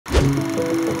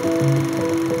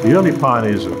The early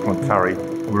pioneers of Cloncurry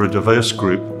were a diverse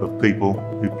group of people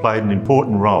who played an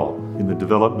important role in the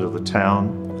development of the town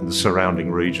and the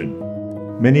surrounding region.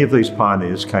 Many of these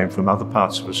pioneers came from other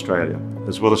parts of Australia,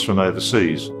 as well as from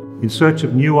overseas, in search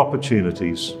of new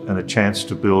opportunities and a chance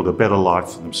to build a better life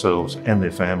for themselves and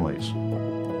their families.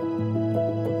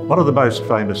 One of the most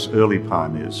famous early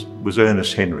pioneers was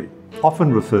Ernest Henry,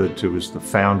 often referred to as the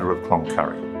founder of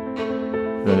Cloncurry.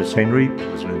 Ernest Henry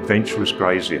was an adventurous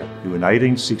grazier who in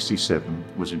 1867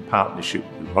 was in partnership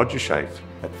with Roger Sheaffe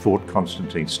at Fort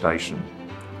Constantine Station.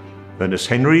 Ernest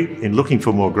Henry, in looking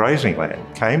for more grazing land,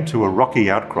 came to a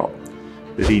rocky outcrop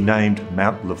that he named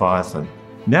Mount Leviathan,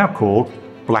 now called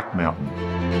Black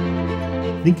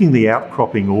Mountain. Thinking the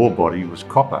outcropping ore body was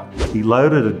copper, he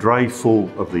loaded a dray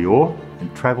full of the ore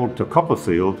and travelled to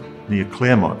Copperfield near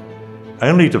Claremont,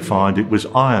 only to find it was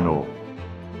iron ore.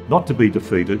 Not to be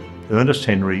defeated, Ernest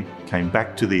Henry came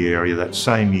back to the area that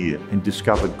same year and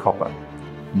discovered copper,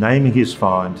 naming his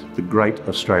find the Great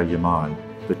Australia Mine.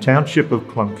 The township of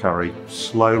Cloncurry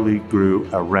slowly grew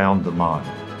around the mine.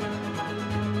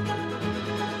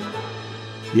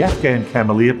 The Afghan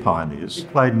Cameleer pioneers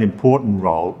played an important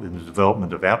role in the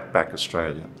development of outback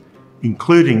Australia,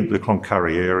 including the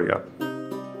Cloncurry area.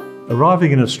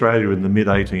 Arriving in Australia in the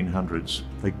mid-1800s,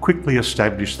 they quickly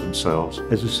established themselves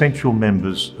as essential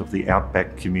members of the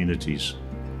outback communities,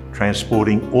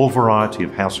 transporting all variety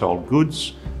of household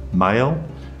goods, mail,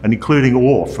 and including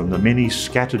ore from the many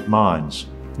scattered mines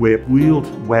where wheeled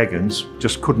wagons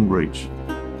just couldn't reach.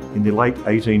 In the late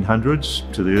 1800s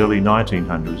to the early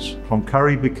 1900s,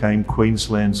 Cloncurry became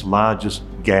Queensland's largest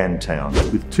gan town,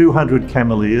 with 200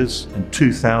 cameleers and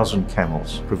 2,000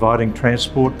 camels, providing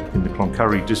transport in the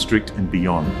Cloncurry district and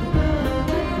beyond.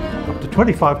 Up to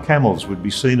 25 camels would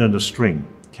be seen in a string,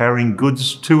 carrying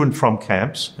goods to and from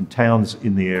camps and towns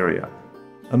in the area.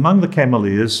 Among the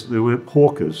cameleers, there were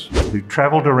hawkers who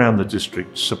travelled around the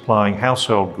district supplying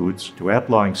household goods to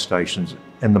outlying stations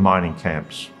and the mining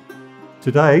camps.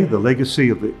 Today, the legacy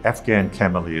of the Afghan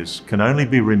cameleers can only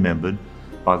be remembered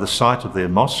by the site of their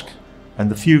mosque and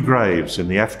the few graves in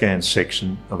the Afghan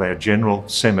section of our general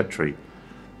cemetery,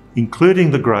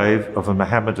 including the grave of a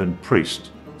Mohammedan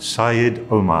priest, Sayyid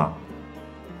Omar.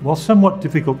 While somewhat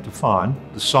difficult to find,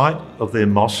 the site of their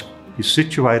mosque is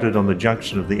situated on the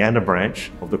junction of the Anna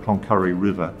branch of the Cloncurry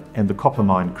River and the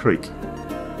Coppermine Creek.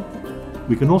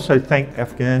 We can also thank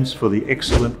Afghans for the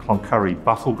excellent Cloncurry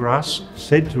buffel grass,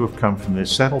 said to have come from their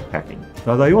saddle packing,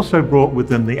 though they also brought with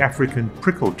them the African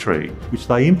prickle tree, which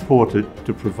they imported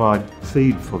to provide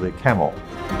feed for their camel.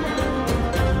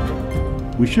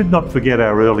 We should not forget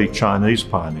our early Chinese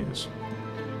pioneers.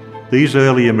 These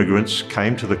early immigrants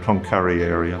came to the Cloncurry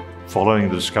area following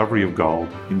the discovery of gold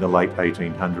in the late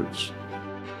 1800s.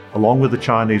 Along with the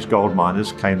Chinese gold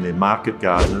miners came their market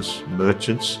gardeners,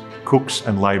 merchants, cooks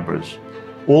and labourers,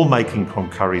 all making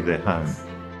Cloncurry their home.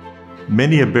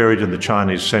 Many are buried in the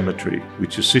Chinese cemetery,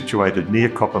 which is situated near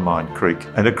Coppermine Creek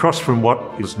and across from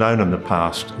what is known in the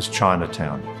past as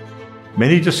Chinatown.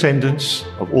 Many descendants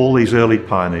of all these early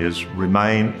pioneers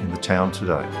remain in the town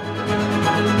today.